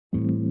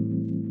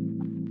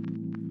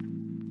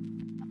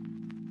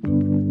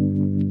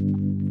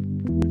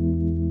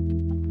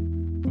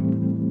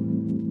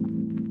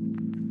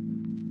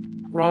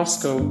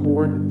Roscoe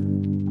Gordon.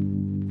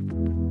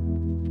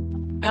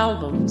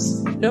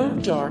 Albums: No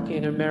Dark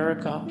in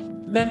America,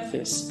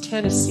 Memphis,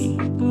 Tennessee,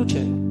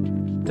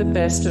 Booton, The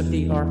Best of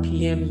the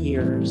RPM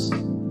Years.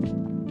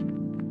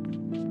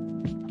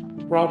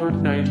 Robert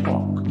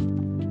Nighthawk.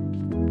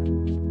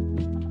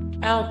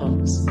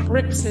 Albums: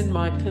 Bricks in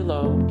My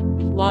Pillow,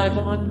 Live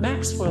on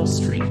Maxwell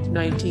Street,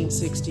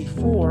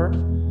 1964,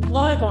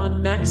 Live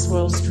on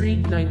Maxwell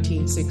Street,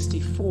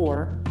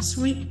 1964,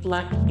 Sweet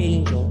Black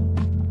Angel,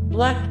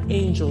 Black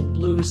Angel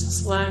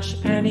Blues /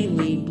 Annie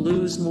Lee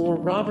Blues. More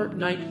Robert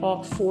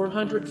Nighthawk.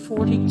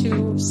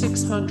 442 of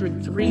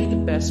 603 The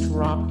Best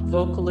Rock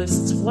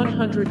Vocalists.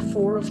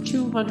 104 of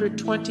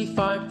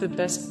 225 The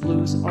Best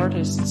Blues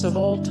Artists of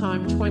All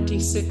Time.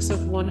 26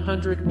 of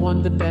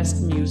 101 The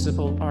Best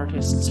Musical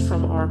Artists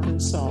from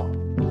Arkansas.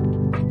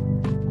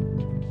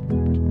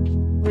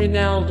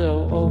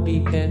 Rinaldo Obi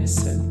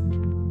Benson.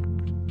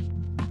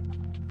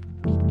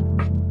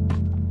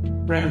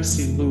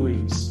 Ramsey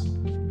Lewis.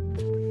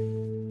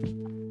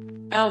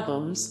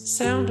 Albums: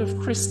 Sound of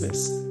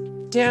Christmas,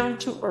 Down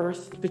to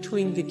Earth,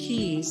 Between the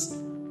Keys,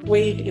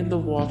 Wade in the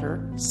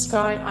Water,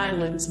 Sky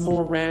Islands.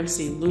 More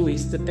Ramsey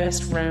Lewis. The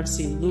Best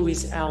Ramsey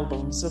Lewis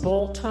Albums of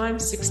All Time.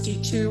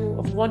 62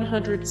 of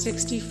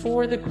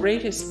 164 The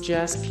Greatest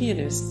Jazz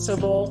Pianists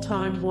of All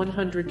Time.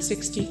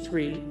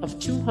 163 of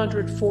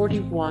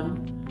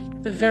 241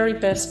 The Very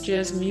Best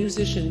Jazz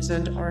Musicians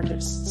and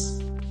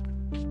Artists.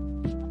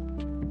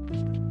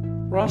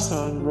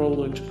 Rahsaan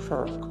Roland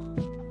Kirk.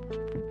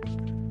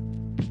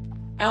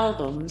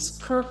 Albums: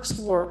 Kirk's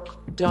work,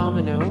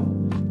 Domino,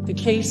 The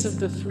Case of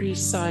the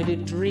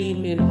Three-Sided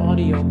Dream in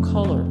Audio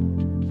Color,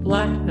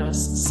 Black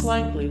Nuss,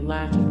 Slightly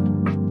Latin.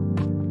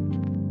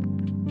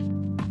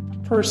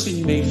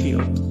 Percy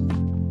Mayfield.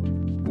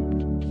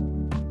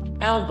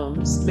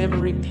 Albums: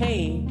 Memory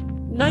Pain,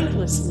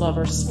 Nightless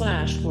Lover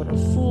 / What a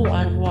Fool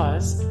I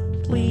Was,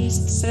 Please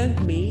Send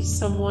Me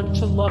Someone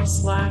to Love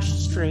 /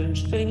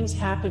 Strange Things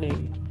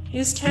Happening,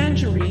 Is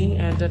Tangerine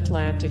and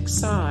Atlantic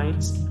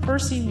Sides.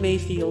 Percy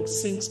Mayfield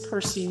sings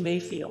Percy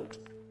Mayfield.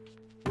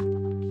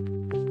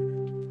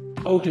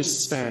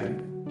 Otis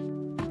Spann.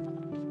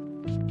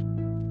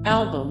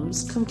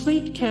 Albums: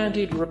 Complete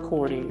Candid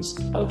Recordings,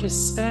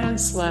 Otis Spann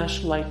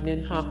 /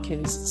 Lightnin'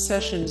 Hopkins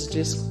Sessions.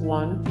 Disc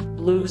 1,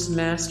 Blues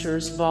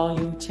Masters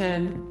Volume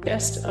 10,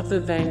 Best of the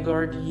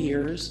Vanguard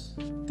Years,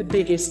 The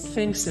Biggest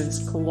Thing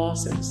Since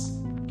Colossus.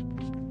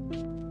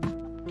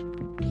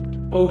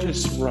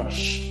 Otis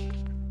Rush.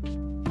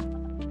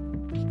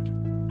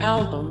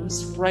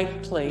 Albums: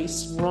 Right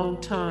Place, Wrong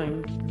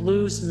Time,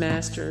 Blues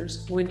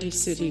Masters, Windy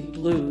City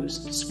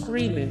Blues,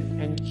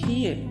 Screamin' and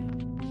Keyin'.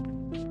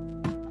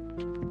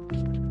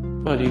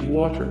 Muddy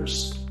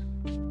Waters.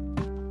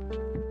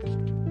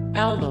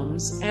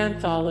 Albums: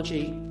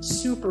 Anthology,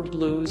 Super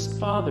Blues,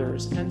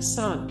 Fathers and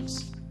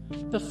Sons,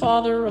 The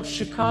Father of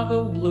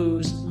Chicago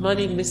Blues,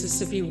 Muddy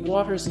Mississippi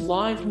Waters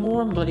Live.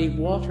 More Muddy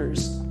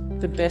Waters.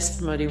 The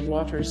Best Muddy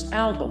Waters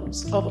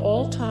Albums of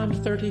All Time.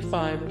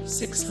 35 of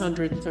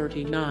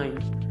 639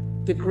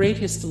 The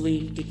Greatest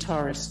Lead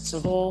Guitarists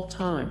of All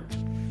Time.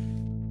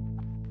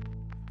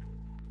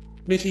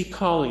 Mitty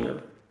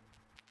Collier.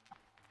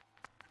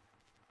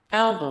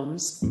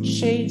 Albums: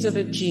 Shades of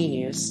a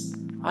Genius,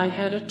 I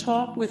Had a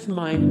Talk with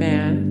My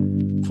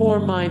Man, For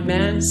My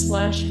Man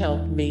 /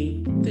 Help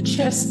Me, The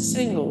Chess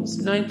Singles,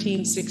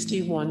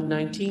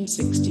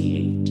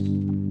 1961-1968.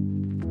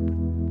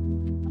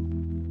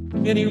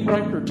 Minnie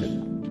Riperton.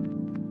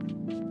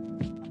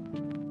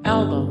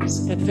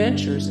 Albums: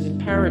 Adventures in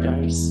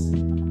Paradise,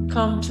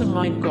 Come to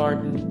My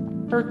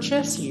Garden, Her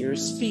Chess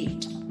Years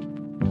Feet,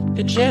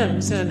 The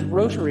Gems and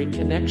Rotary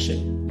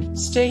Connection,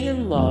 Stay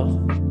in Love.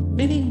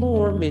 Many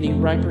more Minnie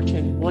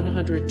Riperton.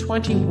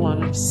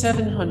 121 of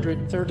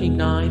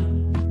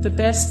 739 The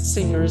Best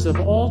Singers of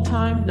All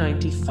Time.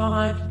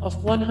 95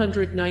 of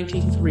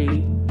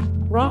 193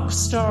 Rock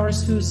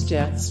Stars Whose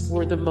Deaths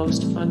Were the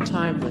Most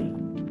Untimely.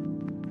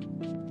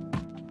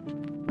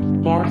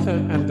 Martha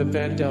and the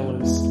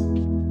Vandellas.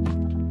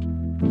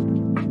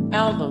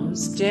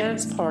 Albums: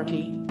 Dance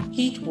Party,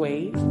 Heat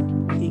Wave,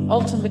 The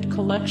Ultimate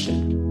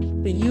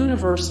Collection, The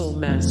Universal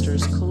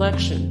Masters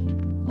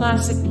Collection,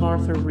 Classic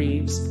Martha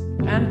Reeves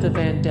and the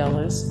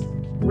Vandellas,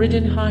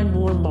 Riddenheim.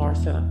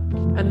 Martha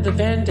and the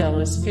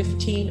Vandellas.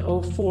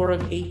 1504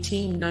 of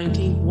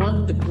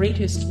 1891 The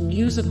Greatest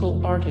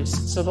Musical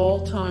Artists of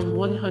All Time.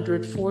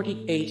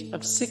 148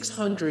 of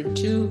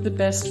 602 The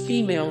Best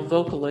Female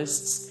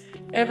Vocalists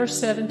ever.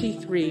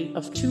 73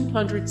 of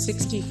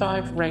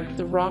 265 ranked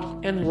the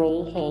Rock and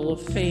Roll Hall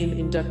of Fame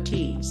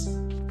inductees.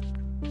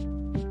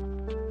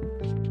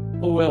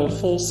 O.L.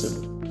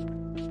 Folsom.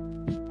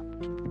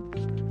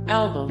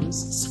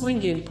 Albums: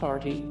 Swingin'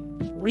 Party,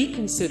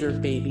 Reconsider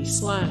Baby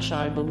 /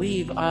 I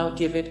Believe I'll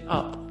Give It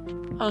Up,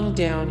 Hung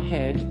Down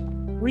Head,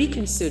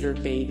 Reconsider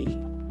Baby.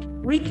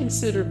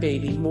 Reconsider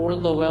Baby. More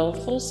Lowell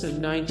Fulson.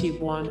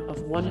 91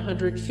 of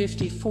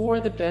 154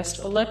 The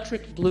Best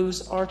Electric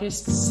Blues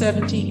Artists.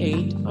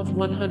 78 of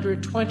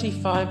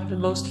 125 The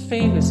Most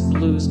Famous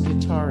Blues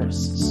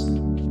Guitarists.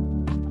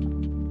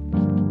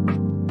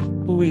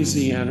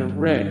 Louisiana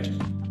Red.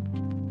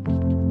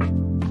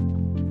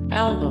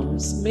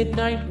 Albums: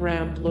 Midnight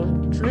Rambler,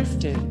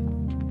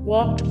 Driftin',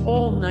 Walked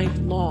All Night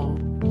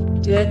Long,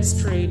 Dead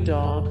Stray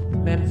Dog,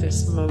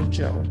 Memphis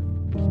Mojo.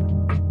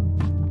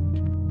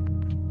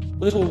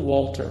 Little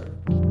Walter.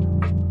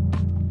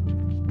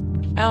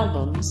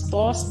 Albums: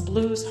 Boss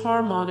Blues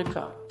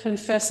Harmonica,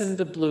 Confessin'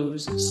 the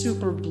Blues,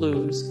 Super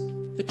Blues,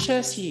 The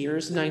Chess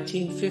Years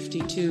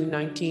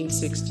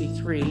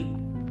 1952-1963,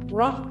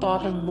 Rock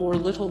Bottom, More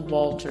Little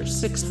Walter,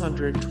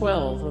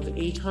 612 of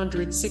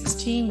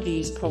 816.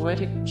 These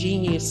poetic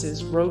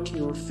geniuses wrote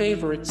your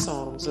favorite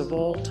songs of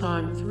all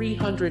time.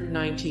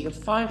 390 of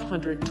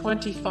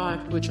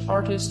 525. Which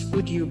artist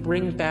would you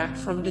bring back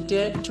from the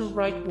dead to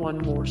write one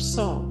more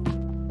song?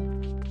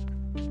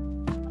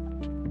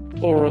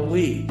 Laura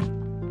Lee.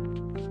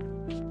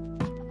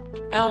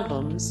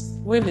 Albums: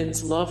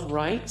 Women's Love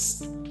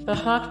Rights, The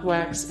Hot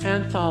Wax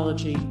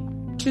Anthology,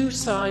 Two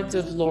Sides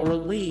of Laura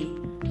Lee,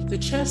 The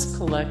Chess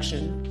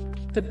Collection,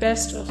 The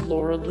Best of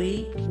Laura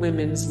Lee,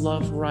 Women's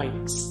Love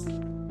Rights.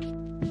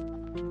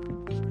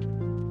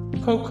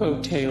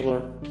 Coco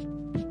Taylor.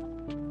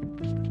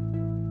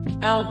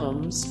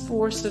 Albums: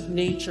 Force of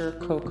Nature,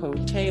 Coco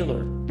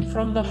Taylor,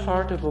 From the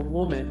Heart of a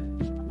Woman,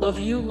 Love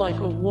You Like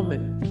a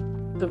Woman,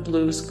 The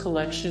Blues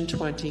Collection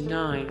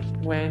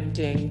 29, Wang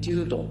Dang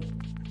Doodle.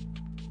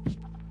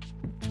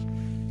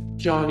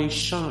 Johnny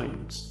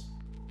Shines.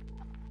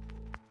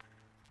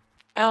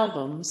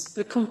 Albums: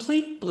 The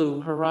Complete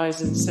Blue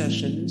Horizon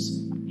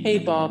Sessions, Hey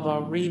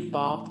Baba Read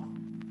Bop,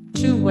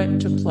 Too Wet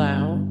to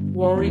Plow,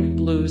 Warring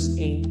Blues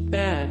Ain't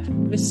Bad,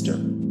 Mr.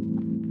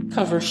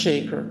 Cover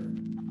Shaker.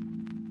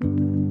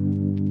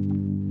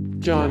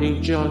 Johnny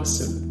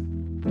Johnson.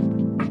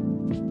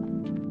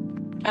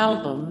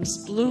 Albums: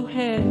 Blue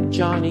Hand,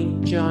 Johnny,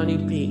 Johnny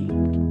B.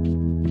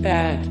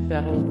 Bad,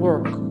 That'll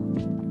Work,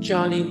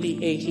 Johnny B.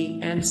 80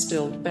 and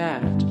Still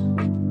Bad.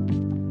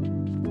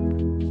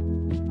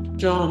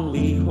 John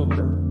Lee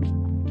Hooker.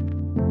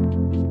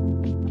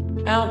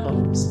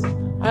 Albums: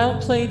 I'll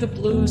Play the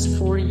Blues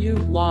for You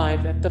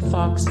live at the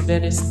Fox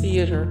Venice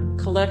Theater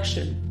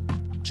Collection,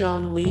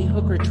 John Lee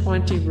Hooker.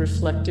 20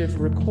 reflective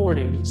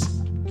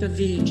recordings, The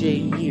VJ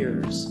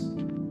Years.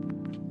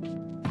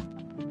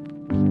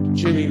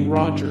 Jimmy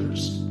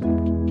Rogers.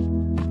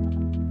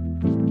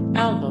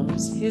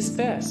 Albums: His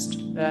Best,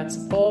 That's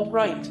All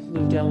Right,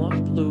 Ludella,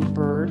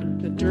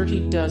 Bluebird, The Dirty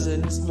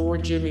Dozens. More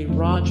Jimmy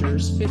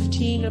Rogers.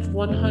 15 of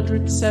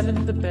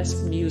 107. The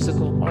Best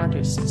Musical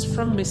Artists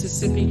from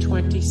Mississippi.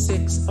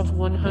 26 of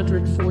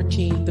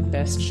 114. The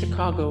Best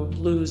Chicago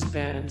Blues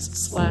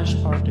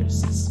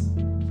Bands/Artists.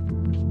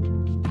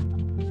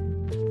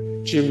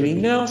 Jimmy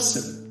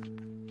Nelson.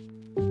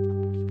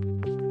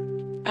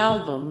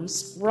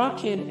 Albums: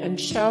 Rockin' and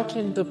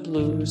Shoutin' the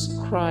Blues,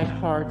 Cry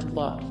Hard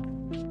Love.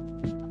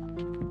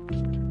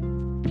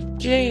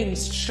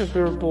 James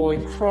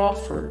Sugarboy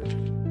Crawford.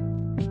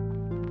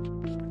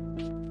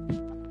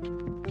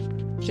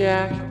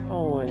 Jack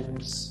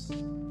Owens.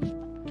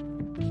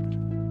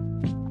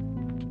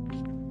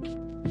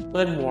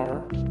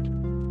 Lenoir.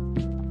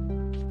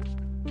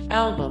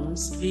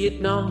 Albums: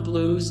 Vietnam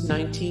Blues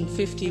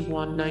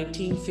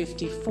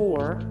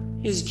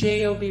 1951-1954, his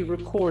J.O.B.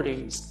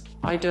 recordings,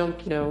 I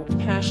Don't Know,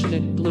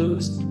 Passionate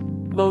Blues,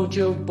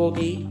 Mojo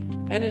Boogie,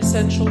 and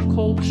Essential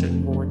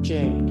Collection. More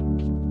J.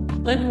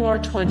 Lenoir.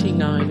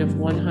 29 of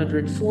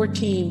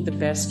 114. The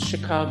Best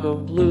Chicago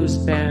Blues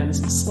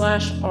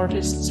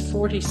Bands/Artists.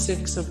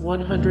 46 of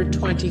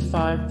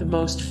 125. The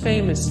Most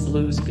Famous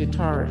Blues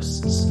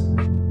Guitarists.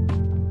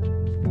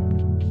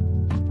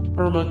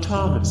 Irma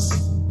Thomas.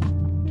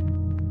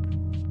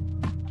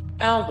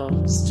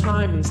 Albums: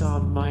 Time Is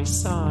on My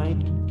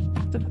Side,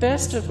 The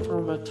Best of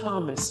Irma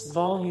Thomas,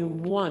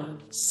 Volume 1,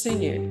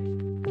 Sing It.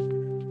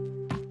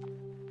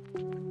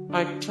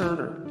 Ike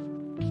Turner.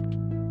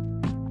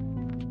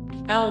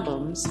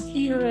 Albums: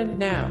 Here and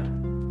Now,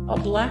 A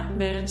Black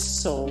Man's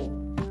Soul,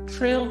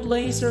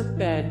 Trailblazer,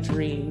 Bad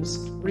Dreams,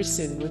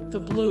 Racin' with the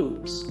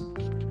Blues.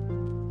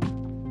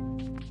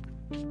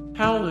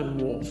 Howlin'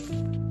 Wolf.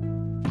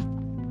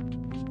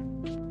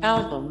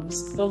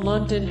 Albums: The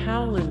London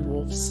Howlin'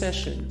 Wolf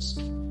Sessions,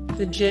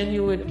 The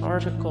Genuine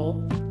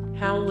Article,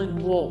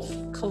 Howlin' Wolf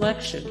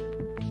Collection,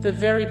 The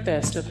Very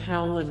Best of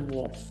Howlin'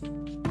 Wolf.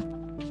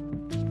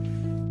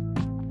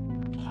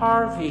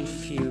 Harvey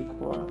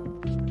Fuqua.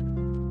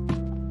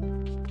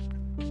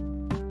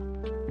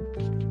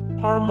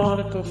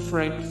 Harmonica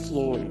Frank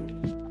Floyd.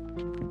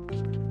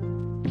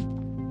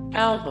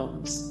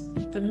 Albums: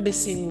 The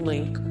Missing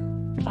Link,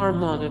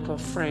 Harmonica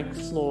Frank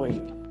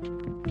Floyd.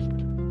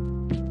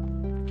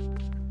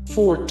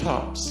 Four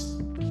Tops.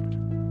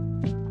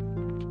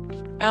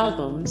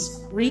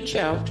 Albums: Reach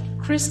Out,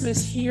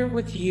 Christmas Here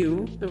with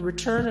You, The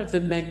Return of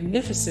the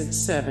Magnificent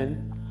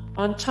Seven,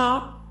 On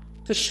Top,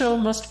 The Show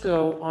Must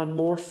Go On.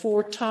 More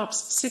Four Tops.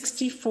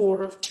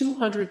 64 of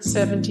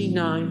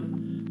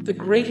 279. The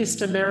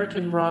greatest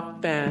American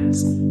rock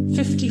bands,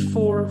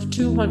 54 of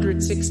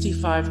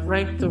 265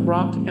 ranked the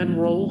Rock and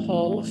Roll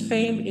Hall of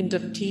Fame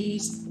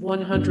inductees,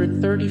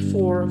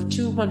 134 of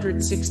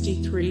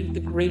 263 the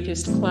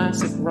greatest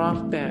classic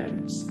rock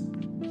bands.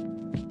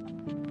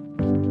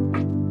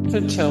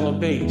 Fantella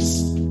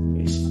bass.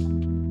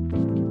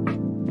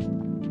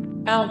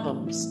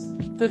 Albums.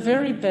 The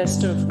very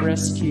best of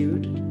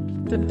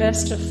Rescued, the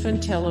best of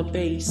Fantella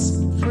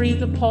bass, Free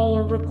the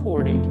Paula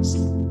recordings,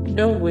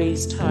 No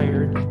Ways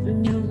Tired, The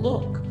New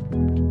Look.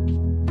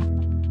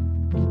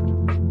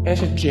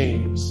 Etta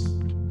James.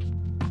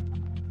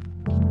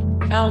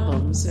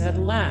 Albums At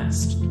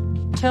Last.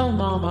 Tell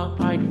Mama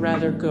I'd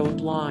Rather Go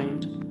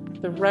Blind,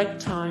 The Right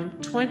Time,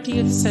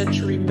 20th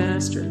Century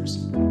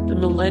Masters, The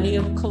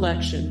Millennium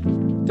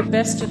Collection, The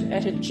Best of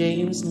Etta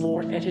James,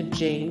 More Etta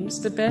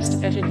James, The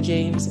Best Etta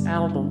James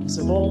Albums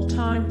of All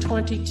Time,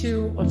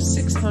 22 of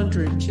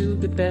 602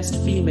 The Best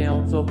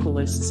Female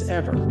Vocalists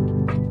Ever.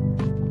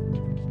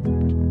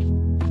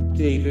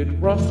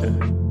 David Ruffin.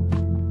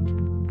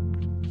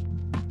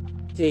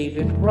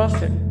 David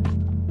Ruffin.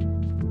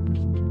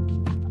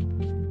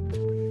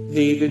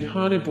 David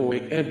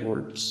Honeyboy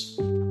Edwards.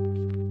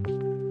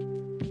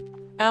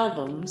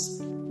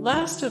 Albums.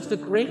 Last of the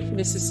Great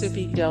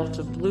Mississippi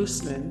Delta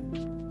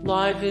Bluesmen,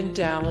 Live in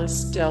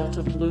Dallas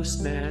Delta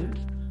Bluesman,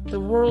 The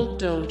World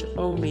Don't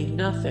Owe Me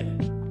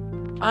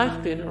Nothing,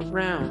 I've Been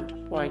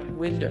Around, White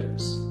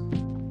Windows.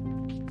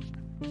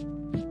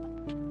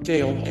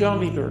 Dale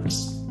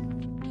Gummibirds.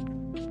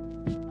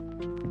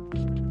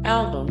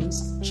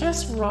 Albums.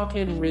 Chess Rock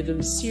and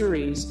Rhythm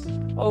Series,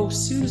 Oh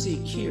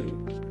Susie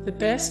Q, The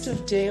Best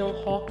of Dale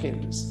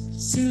Hawkins,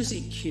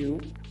 Susie Q,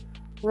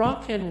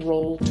 Rock and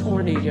Roll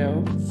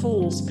Tornado,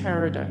 Fool's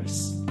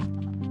Paradise.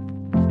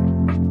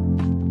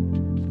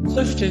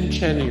 Clifton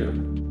Chenier.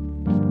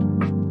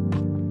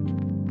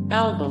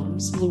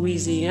 Albums.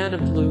 Louisiana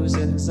Blues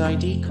and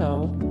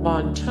Zydeco,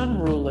 Bon Ton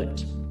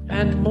Roulette,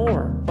 and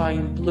more.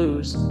 Bayou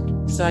Blues,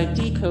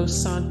 Zydeco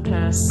Sant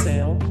Pass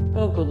Sale,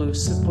 Boogaloo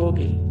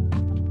Boogie.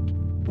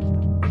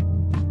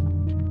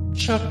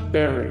 Chuck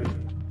Berry.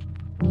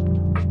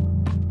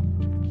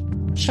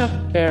 Chuck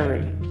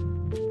Berry.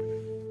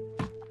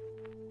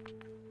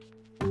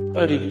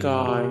 Buddy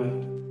Guy.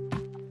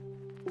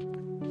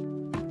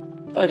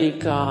 Buddy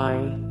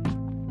Guy.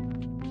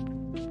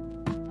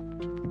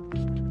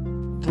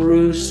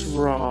 Bruce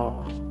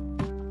Raw.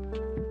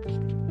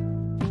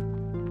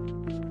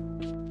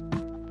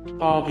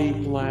 Bobby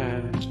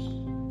Bland.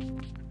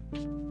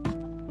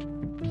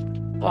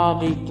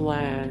 Bobby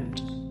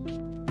Bland.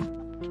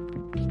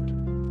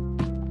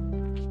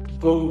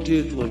 Bo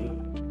Diddley.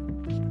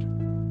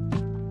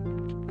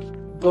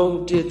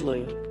 Bo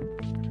Diddley.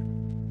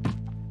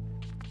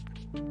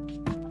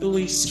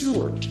 Billy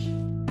Stewart.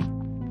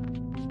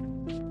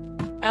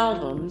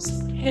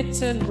 Albums.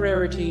 Hits and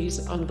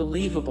Rarities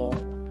Unbelievable,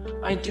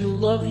 I Do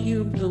Love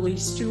You, Billy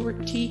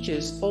Stewart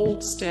Teaches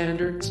Old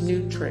Standards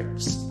New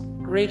Tricks,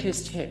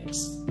 Greatest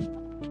Hits.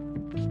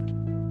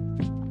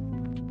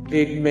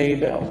 Big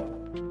Maybell.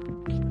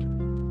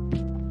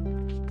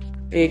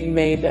 Big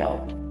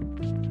Maybell.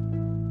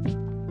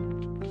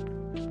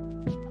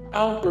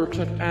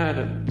 Alberta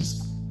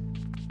Adams.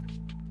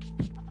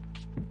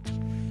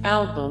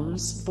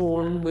 Albums.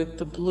 Born with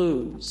the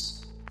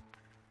Blues.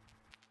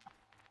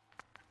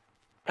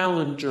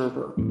 Alan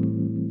Gerber.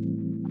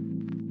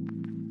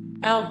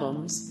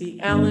 Albums. The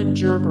Alan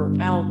Gerber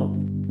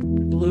Album,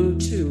 Blue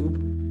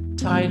Tube,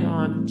 Tied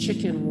on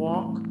Chicken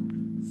Walk,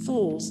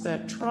 Fools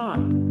That Try.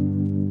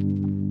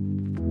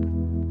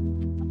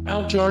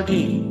 Al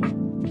Jardine.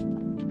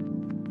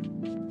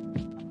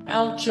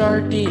 Al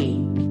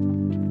Jardine.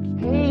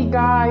 Hey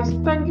guys,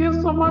 thank you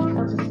so much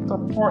for the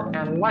support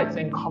and likes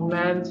and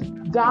comments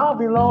down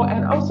below,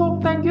 and also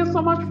thank you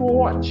so much for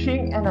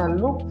watching, and I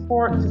look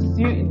forward to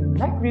see you in the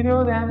next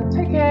video. Then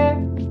take care.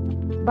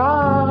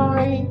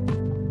 Bye.